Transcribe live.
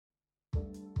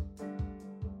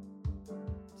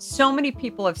So many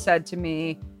people have said to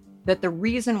me that the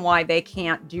reason why they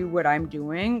can't do what I'm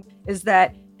doing is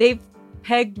that they've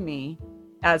pegged me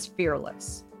as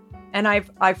fearless. And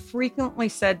I've frequently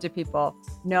said to people,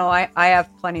 no, I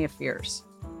have plenty of fears.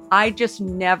 I just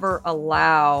never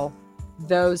allow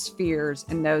those fears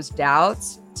and those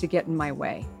doubts to get in my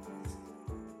way.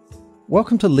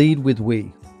 Welcome to Lead with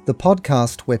We, the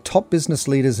podcast where top business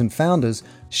leaders and founders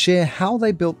share how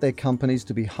they built their companies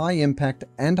to be high impact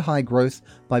and high growth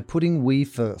by putting we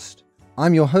first.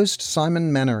 I'm your host,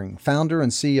 Simon Mannering, founder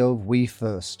and CEO of We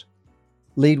First.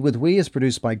 Lead with We is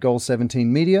produced by Goal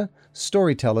 17 Media,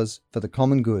 storytellers for the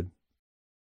common good.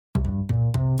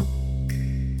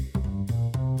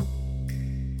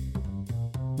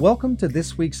 Welcome to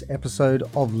this week's episode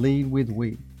of Lead with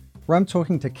We, where I'm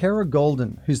talking to Kara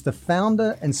Goldin, who's the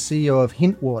founder and CEO of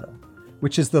Hint Water,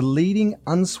 which is the leading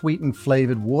unsweetened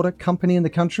flavored water company in the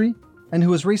country, and who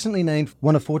was recently named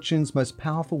one of Fortune's most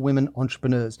powerful women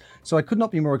entrepreneurs. So I could not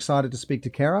be more excited to speak to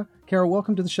Kara. Kara,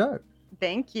 welcome to the show.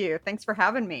 Thank you. Thanks for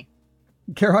having me.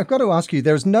 Kara, I've got to ask you,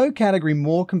 there's no category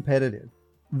more competitive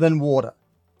than water.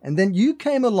 And then you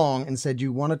came along and said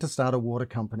you wanted to start a water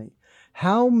company.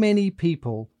 How many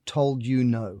people told you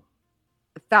no?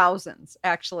 Thousands,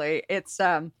 actually. It's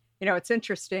it's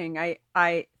interesting.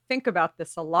 I think about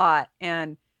this a lot,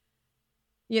 and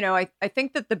I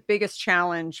think that the biggest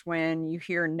challenge when you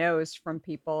hear no's from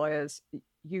people is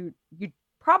you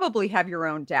probably have your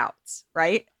own doubts,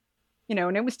 right?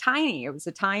 And it was tiny. It was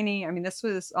this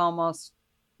was almost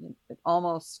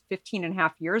 15 and a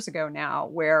half years ago now,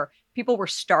 where people were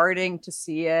starting to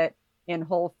see it in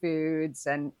Whole Foods.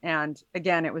 And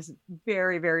again, it was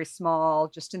very, very small,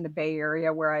 just in the Bay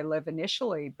Area where I live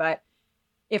initially. But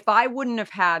if I wouldn't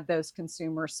have had those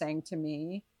consumers saying to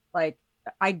me, like,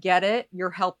 I get it,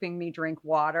 you're helping me drink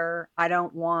water. I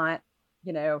don't want,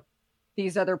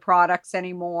 these other products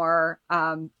anymore.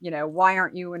 Why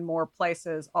aren't you in more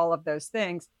places? All of those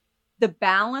things. The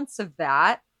balance of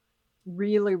that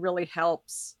really, really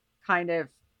helps kind of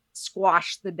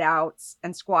squash the doubts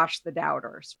and squash the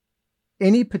doubters.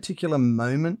 Any particular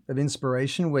moment of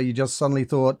inspiration where you just suddenly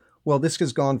thought, well, this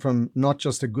has gone from not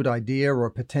just a good idea or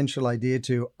a potential idea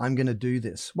to I'm going to do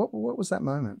this? What was that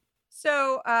moment?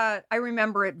 So I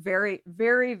remember it very,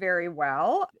 very, very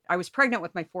well. I was pregnant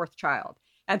with my fourth child.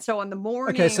 And so on the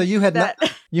morning... Okay, so you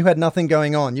had nothing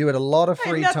going on. You had a lot of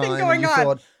free time. Going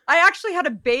on. I actually had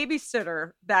a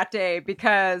babysitter that day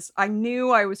because I knew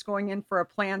I was going in for a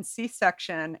planned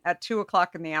C-section at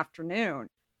 2:00 in the afternoon.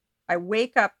 I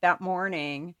wake up that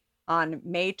morning on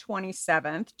May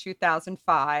 27th,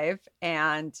 2005.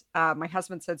 And my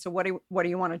husband said, so what do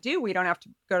you want to do? We don't have to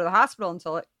go to the hospital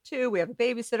until at 2. We have a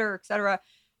babysitter, et cetera.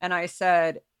 And I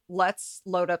said, let's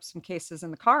load up some cases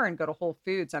in the car and go to Whole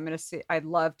Foods. I'd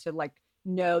love to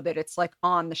know that it's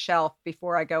on the shelf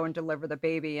before I go and deliver the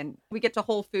baby. And we get to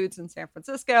Whole Foods in San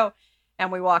Francisco and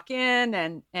we walk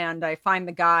in and I find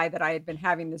the guy that I had been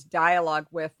having this dialogue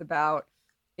with about,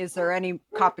 is there any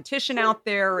competition out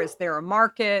there? Is there a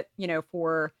market,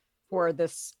 for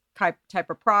this type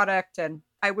of product? And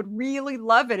I would really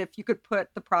love it if you could put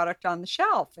the product on the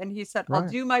shelf. And he said, right. I'll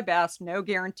do my best, no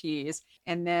guarantees.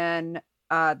 And then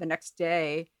the next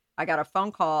day I got a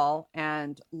phone call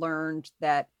and learned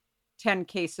that 10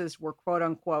 cases were quote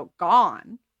unquote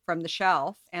gone from the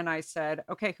shelf. And I said,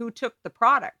 okay, who took the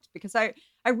product? Because I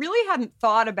really hadn't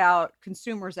thought about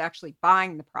consumers actually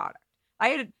buying the product.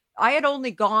 I had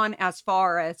only gone as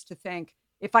far as to think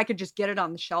if I could just get it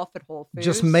on the shelf at Whole Foods.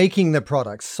 Just making the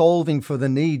product, solving for the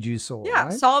need you saw. Yeah,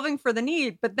 right? Solving for the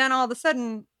need. But then all of a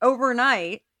sudden,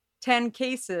 overnight, 10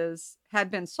 cases had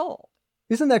been sold.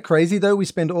 Isn't that crazy, though? We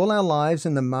spend all our lives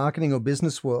in the marketing or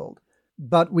business world,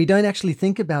 but we don't actually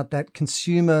think about that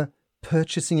consumer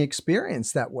purchasing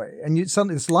experience that way. And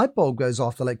suddenly this light bulb goes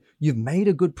off. They're like, you've made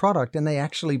a good product and they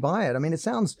actually buy it. I mean, it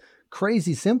sounds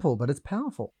crazy simple, but it's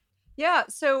powerful. Yeah.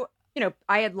 So,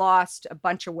 I had lost a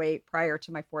bunch of weight prior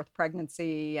to my fourth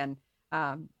pregnancy and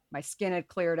my skin had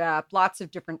cleared up, lots of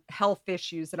different health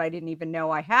issues that I didn't even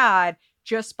know I had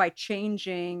just by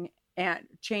changing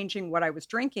what I was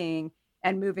drinking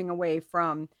and moving away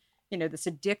from, this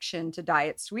addiction to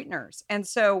diet sweeteners. And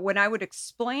so when I would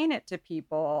explain it to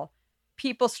people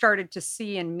started to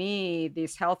see in me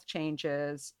these health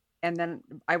changes. And then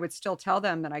I would still tell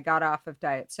them that I got off of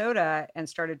diet soda and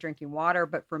started drinking water.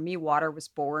 But for me, water was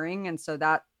boring. And so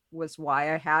that was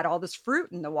why I had all this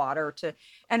fruit in the water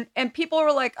and people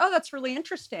were like, oh, that's really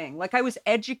interesting. Like I was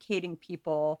educating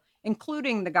people,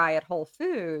 including the guy at Whole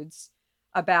Foods,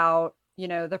 about,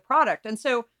 the product. And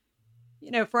so,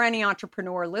 for any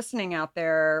entrepreneur listening out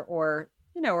there or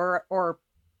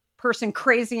person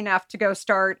crazy enough to go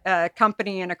start a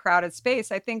company in a crowded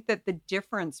space. I think that the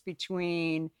difference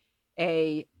between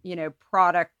a,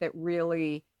 product that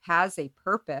really has a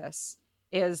purpose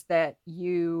is that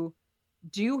you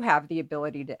do have the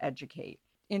ability to educate.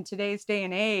 In today's day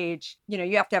and age,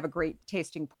 you have to have a great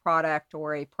tasting product,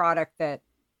 or a product that,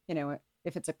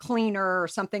 if it's a cleaner or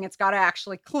something, it's got to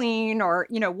actually clean, or,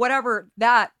 whatever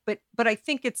that. But I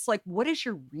think it's like, what is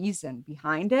your reason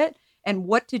behind it? And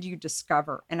what did you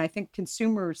discover? And I think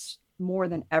consumers more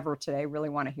than ever today really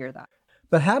want to hear that.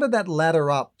 But how did that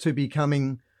ladder up to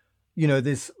becoming,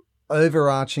 this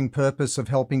overarching purpose of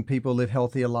helping people live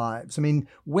healthier lives? I mean,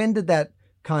 when did that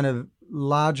kind of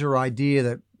larger idea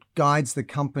that guides the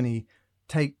company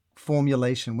take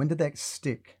formulation? When did that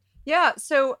stick? Yeah.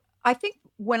 So I think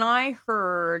when I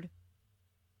heard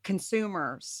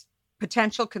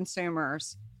potential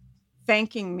consumers,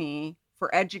 thanking me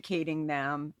for educating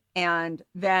them, and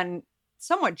then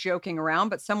somewhat joking around,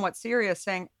 but somewhat serious,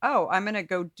 saying, oh, I'm going to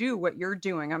go do what you're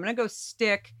doing. I'm going to go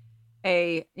stick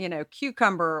a,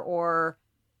 cucumber or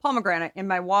pomegranate in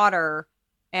my water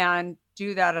and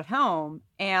do that at home.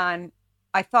 And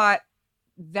I thought,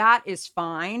 that is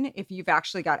fine if you've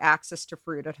actually got access to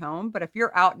fruit at home. But if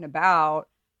you're out and about,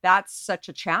 that's such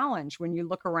a challenge when you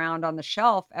look around on the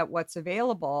shelf at what's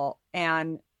available.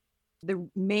 And the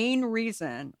main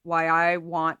reason why I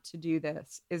want to do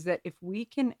this is that if we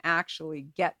can actually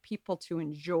get people to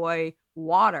enjoy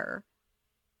water,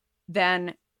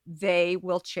 then they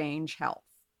will change health.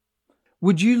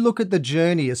 Would you look at the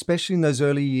journey, especially in those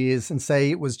early years, and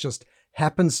say it was just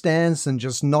happenstance and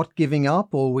just not giving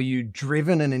up, or were you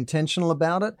driven and intentional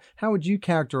about it? How would you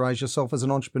characterize yourself as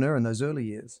an entrepreneur in those early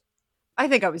years? I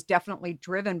think I was definitely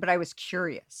driven, but I was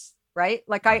curious, right?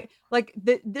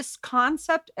 This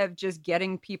concept of just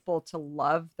getting people to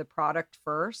love the product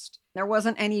first. There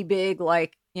wasn't any big,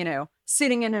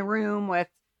 sitting in a room with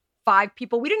 5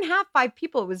 people. We didn't have 5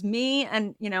 people. It was me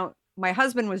and, my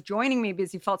husband was joining me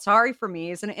because he felt sorry for me.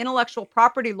 He's an intellectual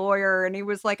property lawyer. And he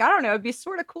was like, I don't know, it'd be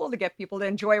sort of cool to get people to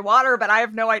enjoy water, but I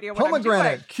have no idea what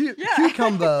Pomegranate, I'm doing.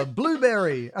 cucumber,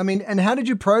 blueberry. I mean, and how did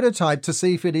you prototype to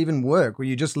see if it even worked? Were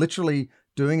you just literally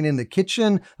doing it in the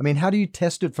kitchen? I mean, how do you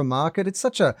test it for market? It's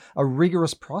such a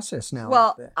rigorous process now.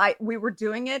 Well, we were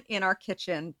doing it in our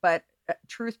kitchen, but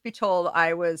truth be told,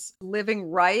 I was living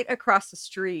right across the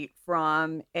street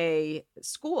from a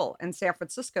school in San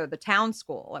Francisco, the town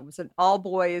school. It was an all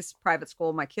boys private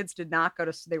school. My kids did not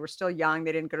they were still young.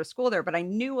 They didn't go to school there, but I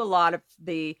knew a lot of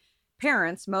the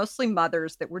parents, mostly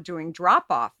mothers, that were doing drop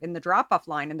off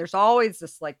line. And there's always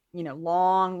this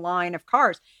long line of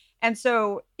cars. And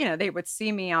so, they would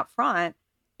see me out front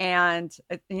and,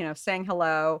 saying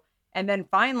hello. And then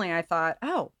finally I thought,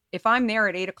 oh, if I'm there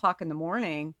at 8:00 in the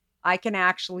morning, I can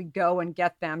actually go and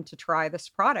get them to try this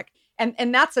product.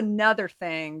 And that's another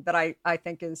thing that I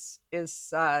think is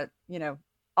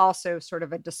also sort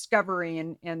of a discovery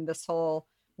in this whole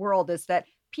world, is that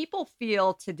people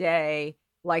feel today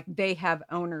like they have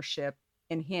ownership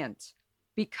in Hint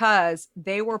because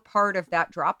they were part of that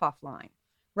drop-off line,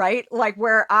 right? Like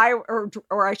where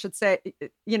or I should say,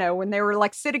 when they were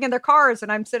sitting in their cars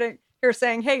and I'm sitting here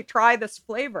saying, hey, try this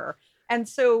flavor. And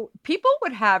so people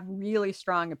would have really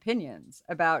strong opinions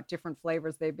about different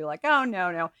flavors. They'd be like, oh,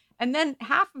 no. And then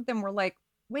half of them were like,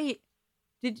 wait,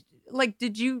 what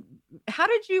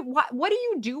are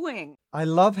you doing? I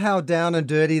love how down and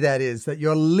dirty that is, that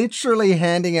you're literally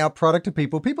handing out product to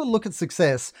people. People look at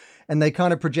success and they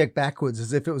kind of project backwards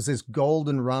as if it was this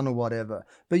golden run or whatever.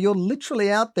 But you're literally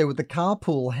out there with the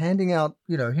carpool handing out,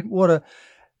 Hint water.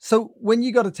 So when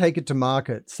you got to take it to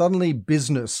market, suddenly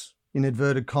business, in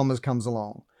inverted commas, comes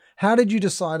along. How did you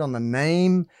decide on the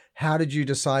name? How did you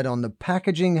decide on the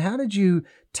packaging? How did you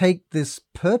take this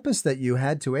purpose that you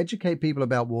had to educate people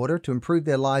about water, to improve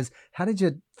their lives? How did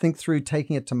you think through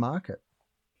taking it to market?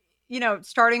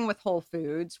 Starting with Whole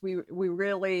Foods, we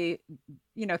really,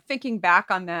 thinking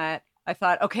back on that, I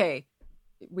thought, okay,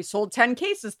 we sold 10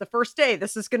 cases the first day.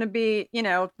 This is going to be,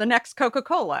 the next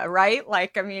Coca-Cola, right?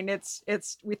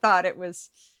 We thought it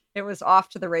was off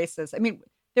to the races. I mean,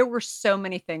 there were so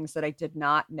many things that I did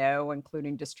not know,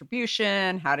 including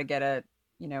distribution, how to get a,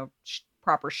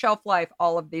 proper shelf life,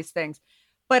 all of these things.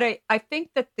 But I think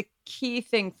that the key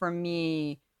thing for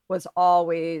me was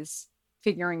always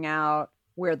figuring out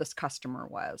where this customer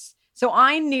was. So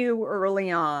I knew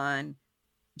early on,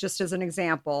 just as an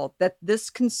example, that this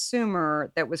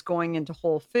consumer that was going into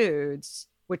Whole Foods,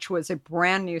 which was a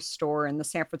brand new store in the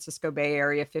San Francisco Bay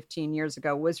Area 15 years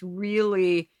ago, was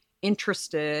really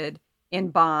interested in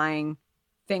buying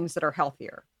things that are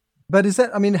healthier. But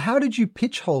how did you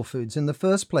pitch Whole Foods in the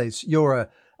first place? You're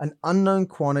an unknown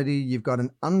quantity, you've got an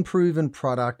unproven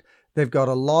product, they've got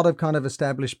a lot of kind of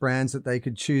established brands that they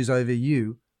could choose over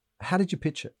you. How did you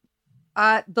pitch it?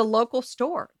 The local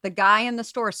store, the guy in the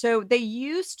store. So they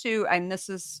used to, and this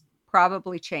has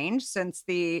probably changed since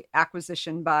the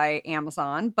acquisition by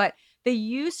Amazon, but they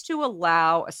used to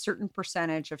allow a certain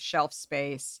percentage of shelf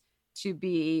space to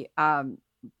be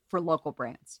for local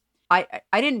brands. I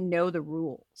didn't know the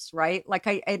rules, right? Like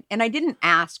I didn't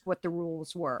ask what the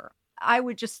rules were. I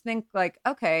would just think like,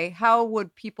 okay, how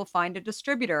would people find a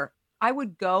distributor? I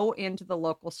would go into the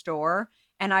local store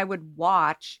and I would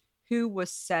watch who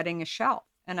was setting a shelf.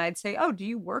 And I'd say, oh, do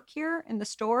you work here in the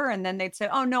store? And then they'd say,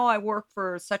 oh, no, I work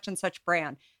for such and such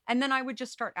brand. And then I would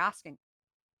just start asking.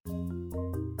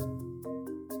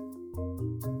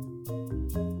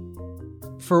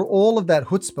 For all of that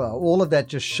chutzpah, all of that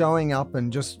just showing up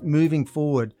and just moving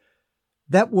forward,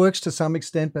 that works to some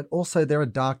extent, but also there are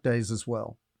dark days as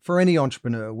well. For any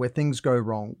entrepreneur where things go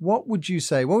wrong, what would you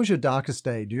say? What was your darkest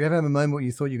day? Do you ever have a moment where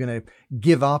you thought you're going to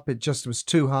give up? It just was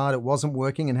too hard. It wasn't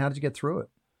working. And how did you get through it?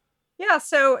 Yeah.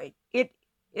 So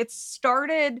it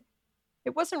started,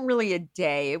 it wasn't really a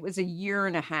day. It was a year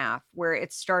and a half where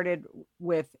it started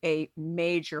with a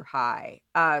major high.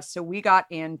 So we got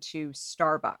into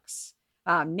Starbucks,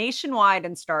 nationwide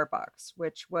in Starbucks,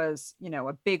 which was,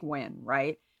 a big win,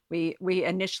 right? We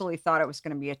initially thought it was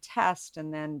going to be a test,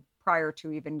 and then prior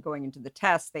to even going into the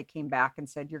test, they came back and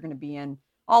said, you're going to be in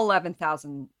all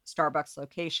 11,000 Starbucks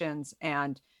locations,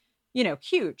 and,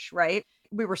 huge, right?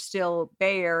 We were still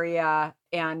Bay Area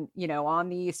and, on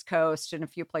the East Coast and a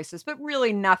few places, but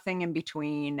really nothing in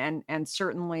between. And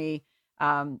certainly,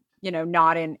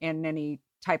 not in any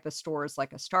type of stores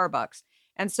like a Starbucks.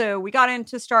 And so we got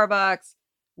into Starbucks.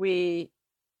 We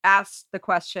asked the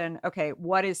question, okay,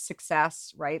 what is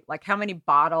success, right? Like how many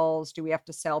bottles do we have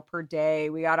to sell per day?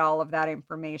 We got all of that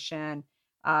information.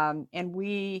 And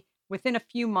within a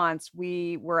few months,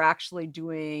 we were actually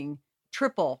doing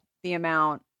triple the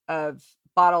amount of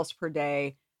bottles per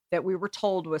day that we were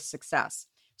told was success.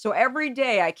 So every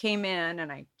day I came in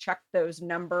and I checked those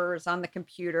numbers on the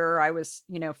computer. I was,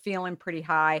 feeling pretty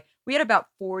high. We had about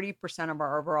 40% of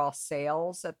our overall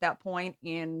sales at that point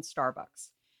in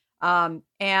Starbucks.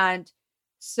 And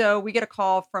so we get a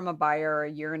call from a buyer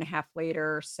a year and a half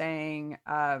later saying,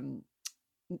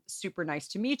 super nice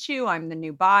to meet you. I'm the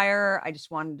new buyer. I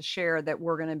just wanted to share that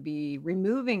we're going to be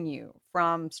removing you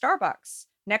from Starbucks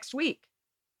next week.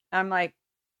 I'm like,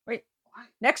 wait,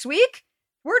 next week?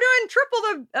 We're doing triple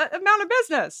the amount of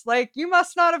business. Like, you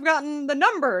must not have gotten the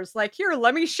numbers. Like, here,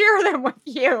 let me share them with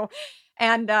you.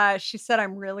 And she said,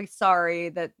 I'm really sorry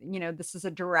that, this is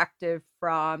a directive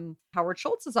from Howard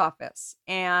Schultz's office.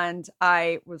 And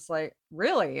I was like,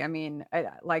 really? I mean,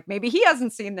 like maybe he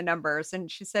hasn't seen the numbers.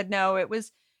 And she said, no, it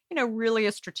was, really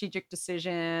a strategic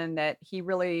decision that he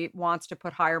really wants to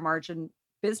put higher margin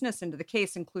business into the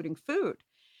case, including food.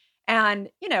 And,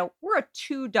 we're a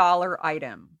 $2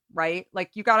 item, right?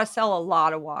 Like you got to sell a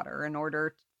lot of water in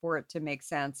order for it to make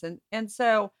sense. And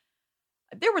so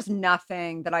there was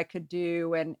nothing that I could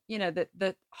do. And,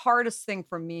 the hardest thing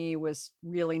for me was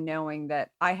really knowing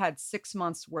that I had 6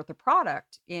 months worth of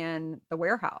product in the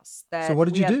warehouse So what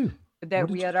did you do? That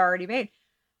we had already made.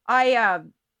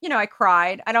 I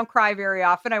cried. I don't cry very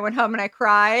often. I went home and I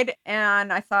cried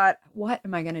and I thought, what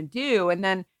am I going to do? And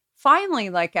then finally,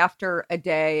 like after a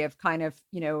day of kind of,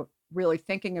 really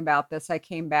thinking about this, I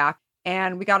came back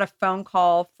and we got a phone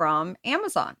call from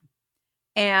Amazon.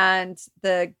 And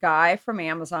the guy from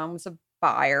Amazon was a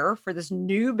buyer for this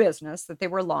new business that they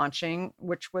were launching,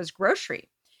 which was grocery.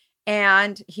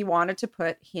 And he wanted to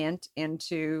put Hint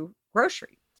into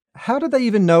grocery. How did they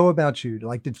even know about you?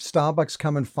 Like, did Starbucks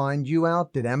come and find you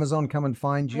out? Did Amazon come and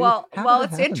find you? Well,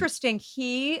 it's interesting.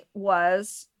 He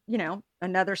was,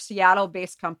 another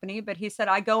Seattle-based company, but he said,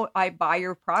 I buy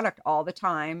your product all the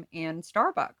time in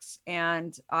Starbucks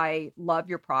and I love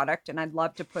your product and I'd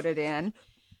love to put it in.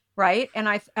 Right. And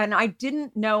I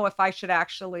didn't know if I should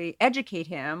actually educate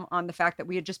him on the fact that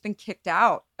we had just been kicked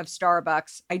out of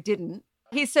Starbucks. I didn't.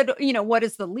 He said, what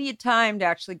is the lead time to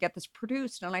actually get this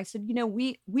produced? And I said,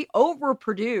 we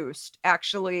overproduced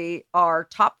actually our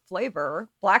top flavor,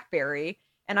 blackberry,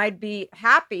 and I'd be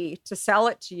happy to sell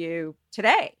it to you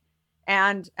today.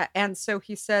 And so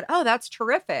he said, oh, that's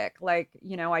terrific. Like,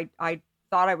 I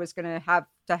thought I was going to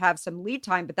have some lead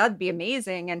time, but that'd be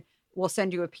amazing. And we'll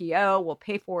send you a PO, we'll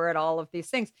pay for it, all of these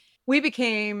things. We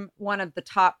became one of the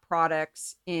top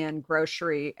products in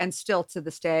grocery, and still to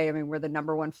this day, I mean, we're the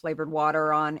number one flavored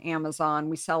water on Amazon.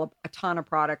 We sell a ton of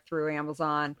product through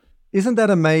Amazon. Isn't that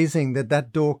amazing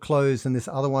that door closed and this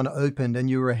other one opened and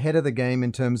you were ahead of the game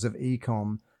in terms of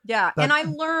e-com? Yeah. And I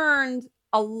learned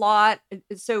a lot.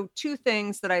 So two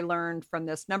things that I learned from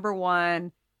this. Number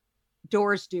one,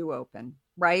 doors do open,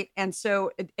 right? And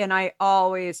so, and I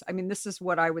mean, this is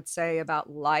what I would say about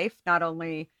life, not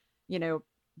only, you know,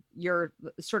 your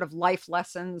sort of life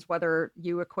lessons, whether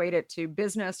you equate it to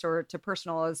business or to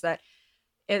personal, is that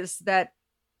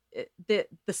the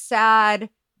sad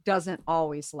doesn't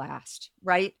always last,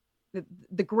 right?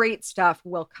 The great stuff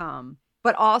will come,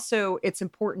 but also it's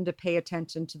important to pay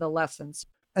attention to the lessons.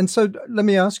 And so let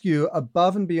me ask you,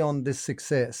 above and beyond this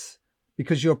success,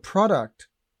 because your product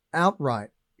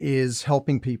outright is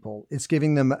helping people, it's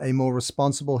giving them a more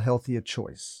responsible, healthier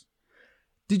choice.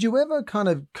 Did you ever kind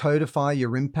of codify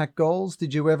your impact goals?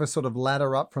 Did you ever sort of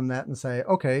ladder up from that and say,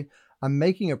 okay, I'm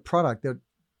making a product that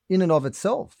in and of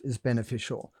itself is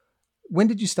beneficial? When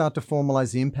did you start to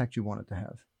formalize the impact you wanted to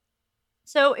have?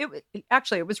 So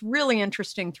it was really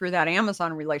interesting through that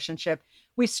Amazon relationship.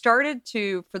 We started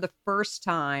to, for the first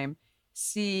time,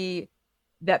 see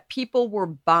that people were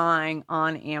buying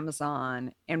on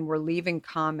Amazon and were leaving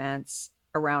comments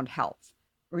around health.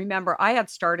 Remember, I had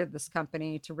started this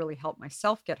company to really help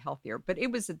myself get healthier, but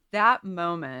it was at that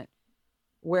moment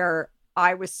where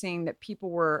I was seeing that people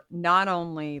were not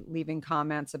only leaving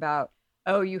comments about,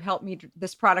 oh, you help me,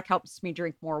 this product helps me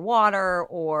drink more water,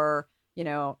 or,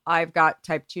 I've got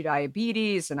type 2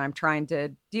 diabetes and I'm trying to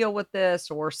deal with this,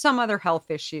 or some other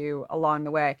health issue along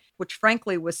the way, which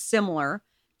frankly was similar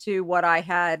to what I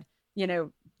had, the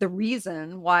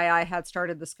reason why I had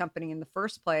started this company in the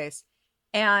first place.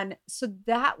 And so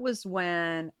that was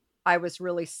when I was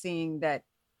really seeing that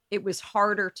it was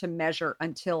harder to measure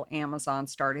until Amazon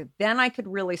started. Then I could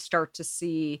really start to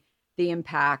see the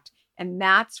impact. And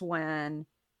that's when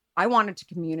I wanted to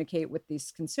communicate with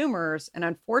these consumers. And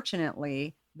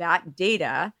unfortunately, that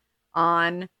data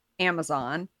on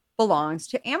Amazon belongs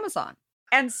to Amazon.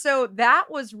 And so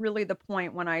that was really the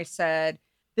point when I said,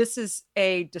 this is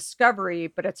a discovery,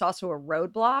 but it's also a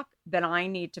roadblock that I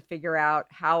need to figure out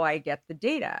how I get the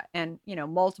data. And,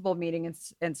 multiple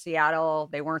meetings in Seattle,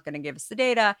 they weren't going to give us the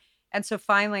data. And so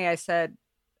finally I said,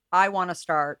 I want to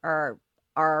start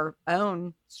our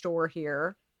own store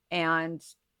here and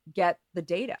get the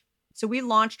data. So we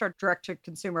launched our direct to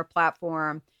consumer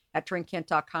platform at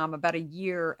drinkhint.com about a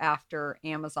year after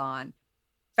Amazon.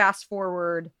 Fast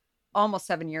forward almost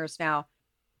 7 years now,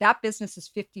 that business is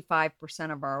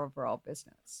 55% of our overall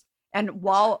business. And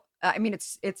while,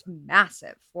 it's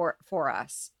massive for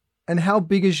us. And how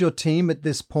big is your team at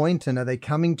this point? And are they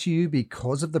coming to you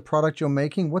because of the product you're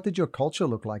making? What did your culture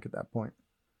look like at that point?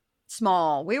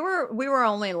 Small. We were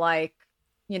only like,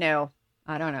 I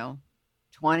don't know,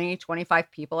 20,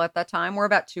 25 people at that time. We're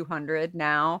about 200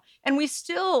 now. And we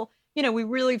still, we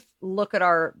really look at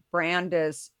our brand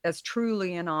as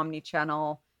truly an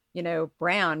omni-channel,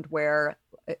 brand where,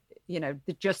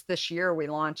 just this year we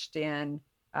launched in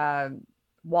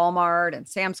Walmart and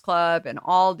Sam's Club and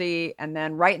Aldi. And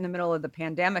then right in the middle of the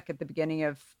pandemic at the beginning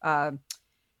of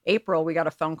April, we got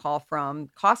a phone call from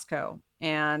Costco,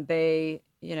 and they,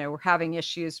 were having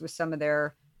issues with some of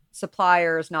their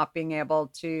suppliers not being able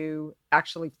to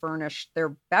actually furnish their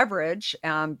beverage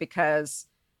because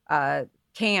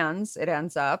cans, it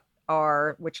ends up,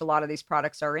 which a lot of these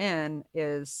products are in,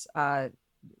 is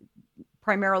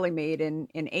primarily made in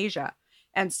Asia.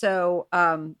 And so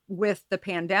with the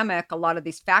pandemic, a lot of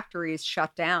these factories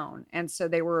shut down. And so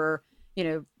they were,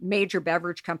 major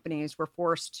beverage companies were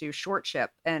forced to short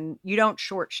ship, and you don't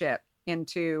short ship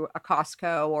into a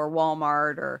Costco or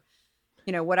Walmart or,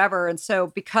 whatever. And so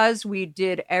because we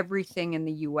did everything in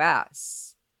the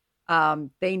US,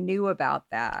 they knew about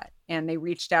that, and they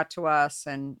reached out to us,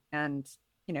 and,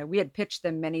 we had pitched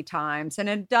them many times and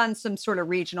had done some sort of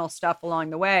regional stuff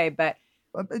along the way. But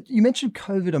you mentioned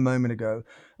COVID a moment ago.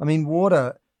 I mean,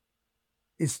 water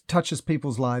touches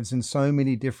people's lives in so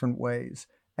many different ways.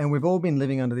 And we've all been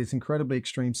living under these incredibly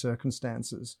extreme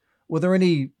circumstances. Were there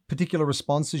any particular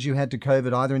responses you had to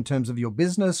COVID, either in terms of your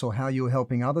business or how you were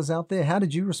helping others out there? How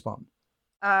did you respond?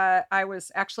 I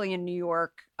was actually in New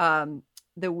York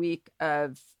the week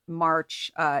of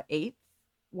March 8th,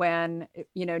 when,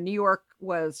 New York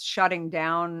was shutting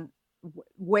down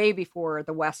way before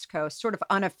the West Coast, sort of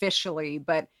unofficially,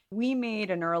 but we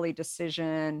made an early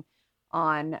decision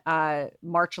on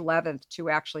March 11th to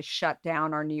actually shut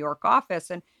down our New York office.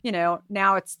 And,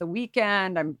 now it's the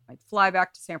weekend. I fly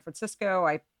back to San Francisco.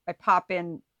 I pop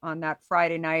in on that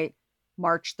Friday night,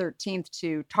 March 13th,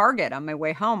 to Target on my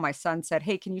way home. My son said,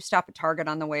 "Hey, can you stop at Target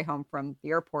on the way home from the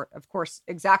airport?" Of course,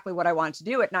 exactly what I wanted to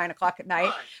do at 9:00 at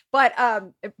night,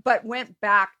 but went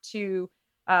back to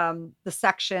the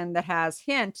section that has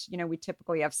Hint. We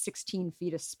typically have 16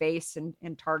 feet of space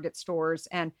in Target stores,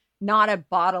 and not a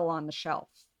bottle on the shelf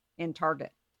in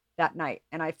Target that night.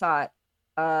 And I thought,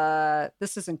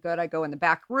 this isn't good. I go in the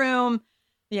back room,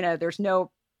 there's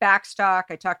no back stock.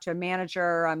 I talked to a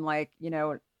manager. I'm like,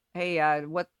 hey,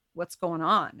 what's going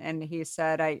on? And he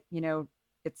said,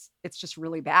 it's just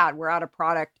really bad. We're out of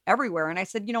product everywhere. And I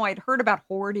said, I'd heard about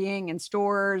hoarding in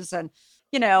stores and,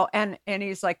 and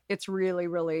he's like, it's really,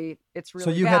 really So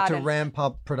you bad. had to ramp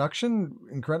up production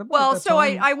incredibly Well, at that so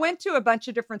time? I went to a bunch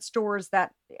of different stores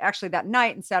that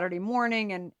night and Saturday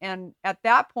morning. And at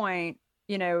that point,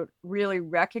 really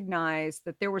recognized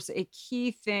that there was a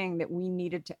key thing that we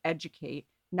needed to educate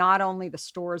not only the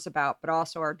stores about, but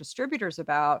also our distributors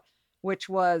about, which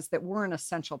was that we're an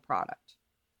essential product.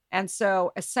 And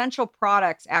so essential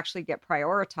products actually get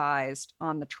prioritized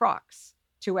on the trucks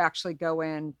to actually go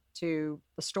into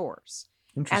the stores.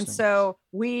 And so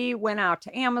we went out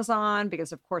to Amazon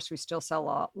because, of course, we still sell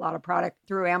a lot of product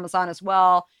through Amazon as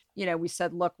well. We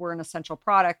said, look, we're an essential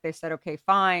product. They said, okay,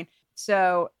 fine.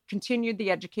 So continued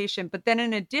the education. But then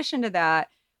in addition to that,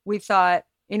 we thought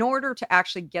in order to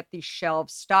actually get these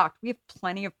shelves stocked, we have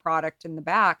plenty of product in the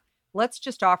back. Let's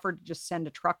just offer to just send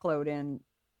a truckload in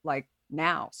like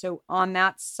now. So on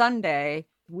that Sunday,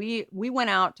 we went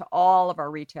out to all of our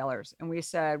retailers and we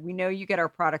said, we know you get our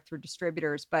product through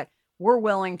distributors, but we're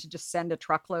willing to just send a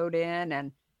truckload in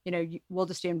and, we'll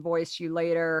just invoice you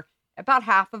later. About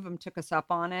half of them took us up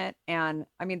on it. And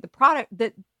I mean,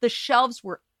 the shelves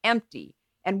were empty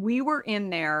and we were in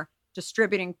there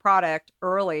distributing product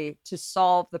early to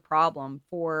solve the problem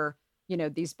for,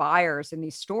 these buyers in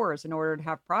these stores in order to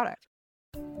have product.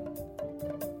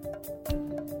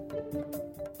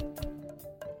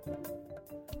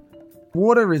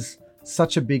 Water is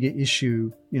such a bigger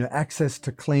issue, access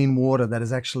to clean water that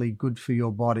is actually good for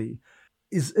your body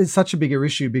is such a bigger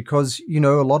issue because, a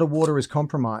lot of water is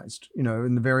compromised,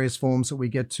 in the various forms that we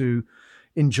get to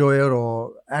enjoy it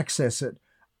or access it.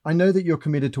 I know that you're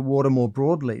committed to water more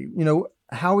broadly.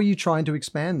 How are you trying to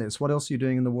expand this? What else are you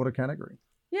doing in the water category?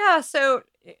 Yeah, so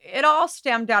it all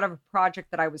stemmed out of a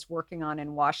project that I was working on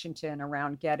in Washington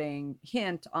around getting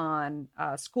hint on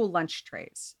school lunch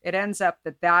trays. It ends up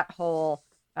that whole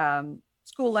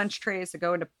school lunch trays that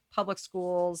go into public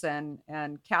schools and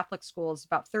Catholic schools,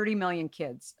 about 30 million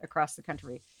kids across the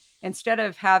country. Instead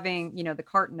of having, the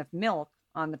carton of milk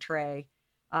on the tray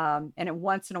and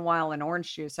once in a while an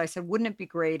orange juice, I said, wouldn't it be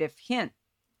great if hint,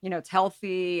 it's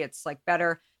healthy, it's like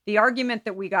better. The argument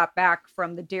that we got back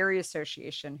from the Dairy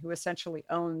Association, who essentially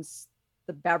owns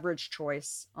the beverage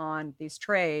choice on these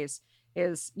trays,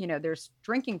 is, there's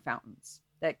drinking fountains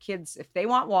that kids, if they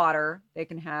want water, they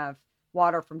can have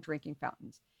water from drinking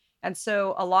fountains. And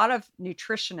so a lot of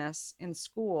nutritionists in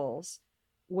schools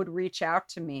would reach out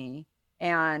to me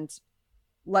and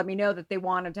let me know that they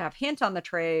wanted to have hint on the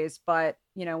trays. But,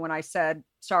 when I said,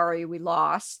 sorry, we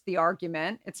lost the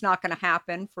argument, it's not going to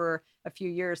happen for a few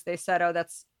years. They said, oh,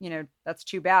 that's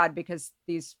too bad because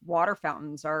these water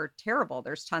fountains are terrible.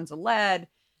 There's tons of lead.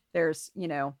 There's,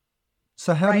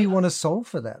 So how do you want to solve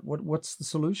for that? What's the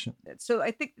solution? So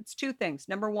I think it's two things.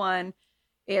 Number one,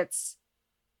 it's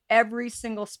every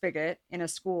single spigot in a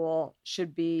school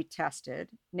should be tested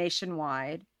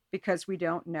nationwide because we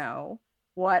don't know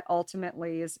what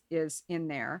ultimately is in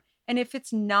there. And if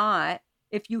it's not,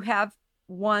 if you have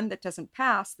one that doesn't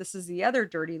pass, this is the other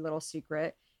dirty little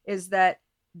secret, is that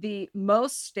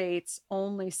most states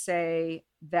only say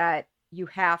that you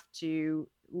have to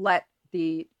let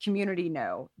the community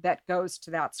know that goes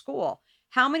to that school.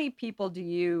 How many people do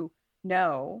you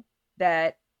know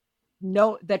that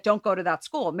don't go to that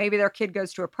school? Maybe their kid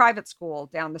goes to a private school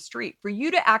down the street. For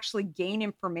you to actually gain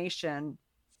information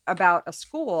about a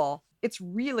school, it's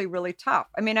really, really tough.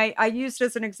 I mean, I used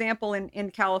as an example in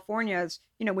California is,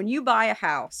 when you buy a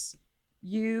house,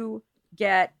 you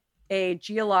get a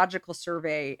geological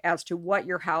survey as to what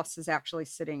your house is actually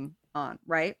sitting on,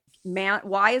 right?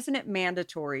 Why isn't it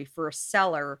mandatory for a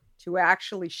seller to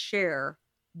actually share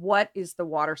what is the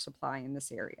water supply in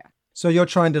this area? So you're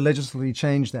trying to legislatively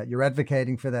change that. You're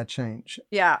advocating for that change.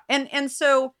 Yeah. And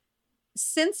so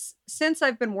since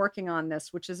I've been working on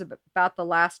this, which is about the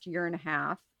last year and a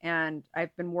half, and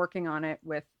I've been working on it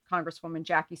with Congresswoman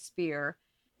Jackie Speer,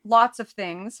 lots of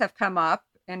things have come up,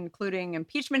 including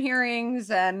impeachment hearings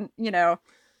and,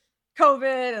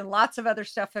 COVID and lots of other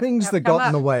stuff. Things that got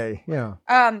in the way. Yeah.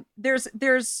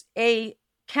 There's a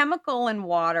chemical in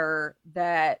water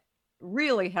that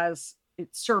really has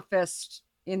surfaced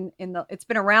it's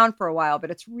been around for a while,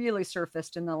 but it's really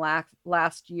surfaced in the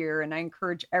last year. And I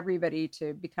encourage everybody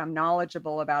to become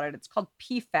knowledgeable about it. It's called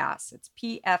PFAS. It's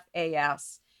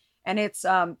PFAS. And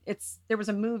there was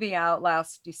a movie out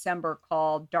last December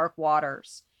called Dark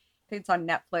Waters. think it's on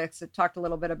Netflix. It talked a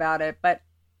little bit about it, but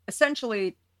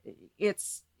essentially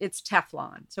it's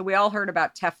Teflon. So we all heard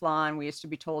about Teflon. We used to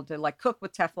be told to like cook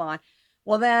with Teflon.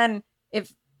 Well, then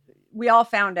if we all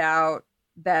found out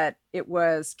that it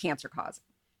was cancer causing.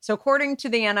 So according to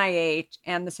the NIH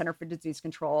and the Center for Disease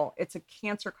Control, it's a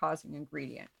cancer causing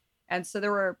ingredient. And so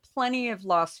there were plenty of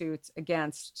lawsuits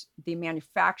against the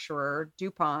manufacturer,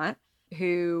 DuPont,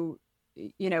 who,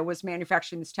 was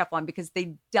manufacturing this Teflon because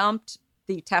they dumped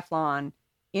the Teflon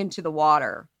into the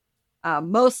water,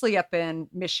 mostly up in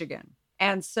Michigan.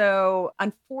 And so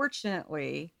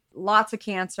unfortunately, lots of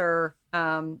cancer,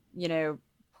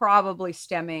 probably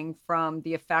stemming from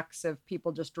the effects of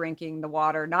people just drinking the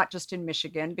water, not just in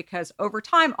Michigan, because over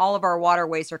time, all of our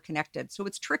waterways are connected. So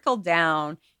it's trickled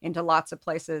down into lots of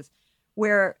places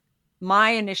where my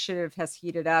initiative has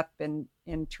heated up in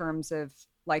terms of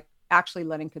like actually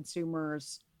letting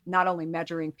consumers, not only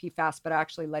measuring PFAS, but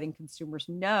actually letting consumers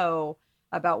know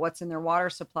about what's in their water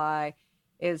supply,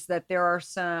 is that there are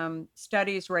some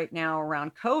studies right now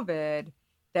around COVID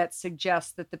that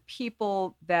suggests that the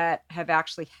people that have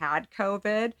actually had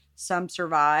COVID, some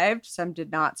survived, some did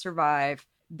not survive,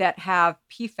 that have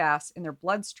PFAS in their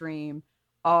bloodstream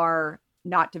are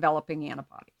not developing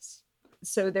antibodies.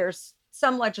 So there's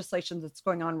some legislation that's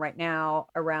going on right now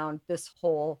around this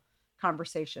whole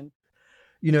conversation.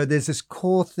 There's this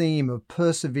core theme of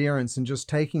perseverance and just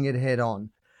taking it head on.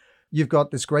 You've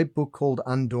got this great book called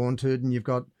Undaunted, and you've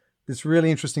got this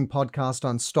really interesting podcast,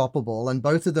 Unstoppable, and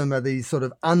both of them are these sort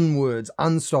of unwords,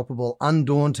 unstoppable,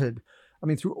 undaunted. I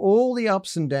mean, through all the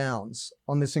ups and downs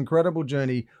on this incredible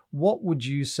journey, what would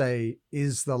you say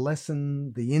is the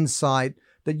lesson, the insight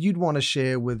that you'd want to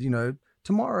share with,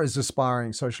 tomorrow's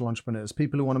aspiring social entrepreneurs,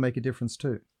 people who want to make a difference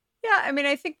too? Yeah, I mean,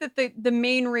 I think that the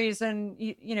main reason,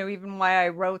 even why I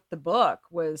wrote the book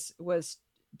was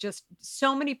just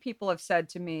so many people have said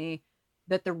to me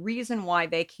that the reason why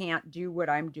they can't do what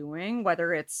I'm doing,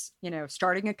 whether it's,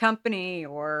 starting a company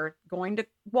or going to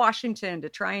Washington to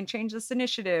try and change this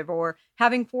initiative or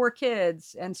having 4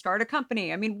 kids and start a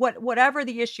company. I mean, whatever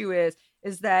the issue is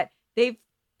that they've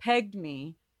pegged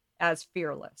me as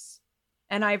fearless.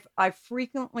 And I've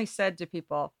frequently said to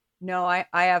people, no, I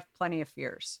have plenty of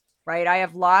fears, right? I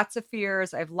have lots of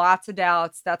fears. I have lots of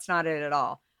doubts. That's not it at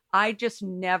all. I just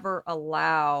never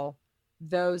allow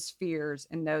those fears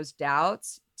and those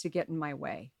doubts to get in my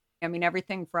way. I mean,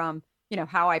 everything from,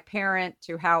 how I parent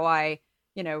to how I,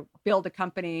 build a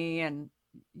company and,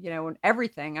 and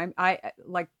everything. I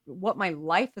like what my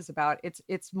life is about.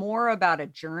 It's more about a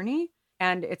journey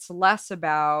and it's less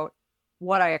about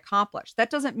what I accomplished.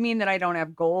 That doesn't mean that I don't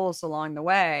have goals along the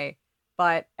way,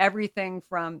 but everything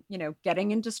from,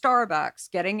 getting into Starbucks,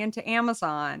 getting into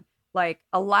Amazon, like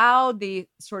allow the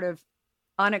sort of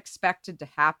unexpected to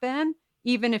happen,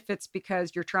 even if it's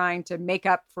because you're trying to make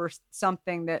up for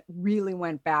something that really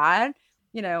went bad.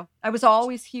 I was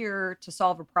always here to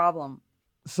solve a problem.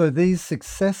 So these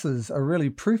successes are really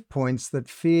proof points that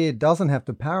fear doesn't have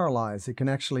to paralyze. It can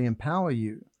actually empower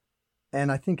you.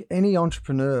 And I think any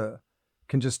entrepreneur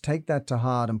can just take that to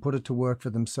heart and put it to work for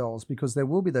themselves, because there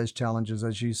will be those challenges,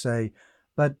 as you say.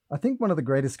 But I think one of the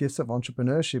greatest gifts of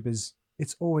entrepreneurship is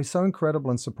it's always so incredible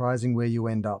and surprising where you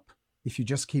end up if you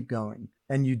just keep going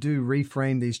and you do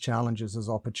reframe these challenges as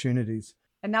opportunities.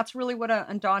 And that's really what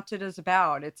Undaunted is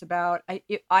about. It's about,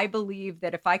 I believe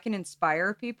that if I can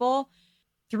inspire people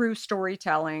through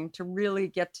storytelling to really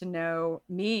get to know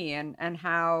me and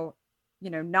how,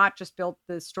 not just built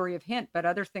the story of Hint, but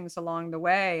other things along the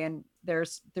way. And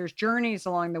there's journeys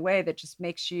along the way that just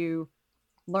makes you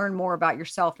learn more about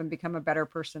yourself and become a better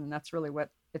person. And that's really what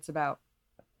it's about.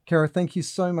 Kara, thank you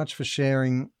so much for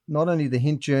sharing not only the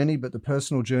Hint journey, but the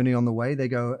personal journey on the way. They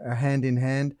go hand in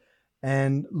hand,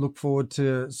 and look forward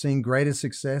to seeing greater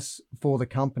success for the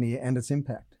company and its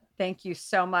impact. Thank you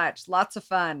so much. Lots of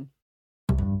fun.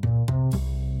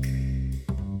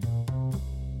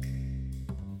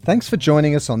 Thanks for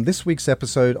joining us on this week's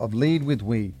episode of Lead with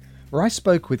We, where I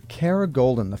spoke with Kara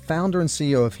Goldin, the founder and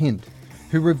CEO of Hint,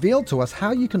 who revealed to us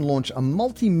how you can launch a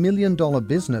multi-million-dollar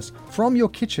business from your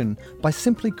kitchen by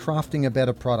simply crafting a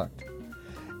better product,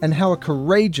 and how a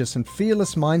courageous and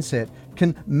fearless mindset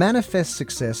can manifest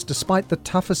success despite the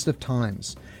toughest of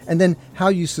times, and then how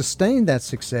you sustain that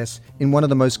success in one of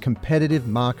the most competitive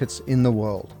markets in the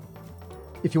world.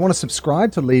 If you want to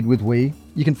subscribe to Lead with We,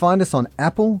 you can find us on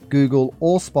Apple, Google,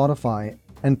 or Spotify,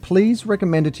 and please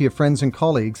recommend it to your friends and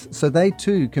colleagues so they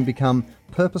too can become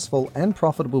purposeful and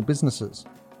profitable businesses.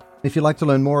 If you'd like to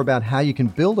learn more about how you can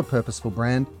build a purposeful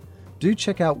brand, do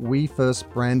check out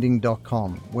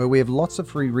wefirstbranding.com, where we have lots of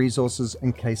free resources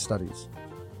and case studies.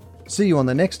 See you on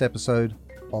the next episode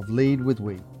of Lead with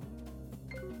We.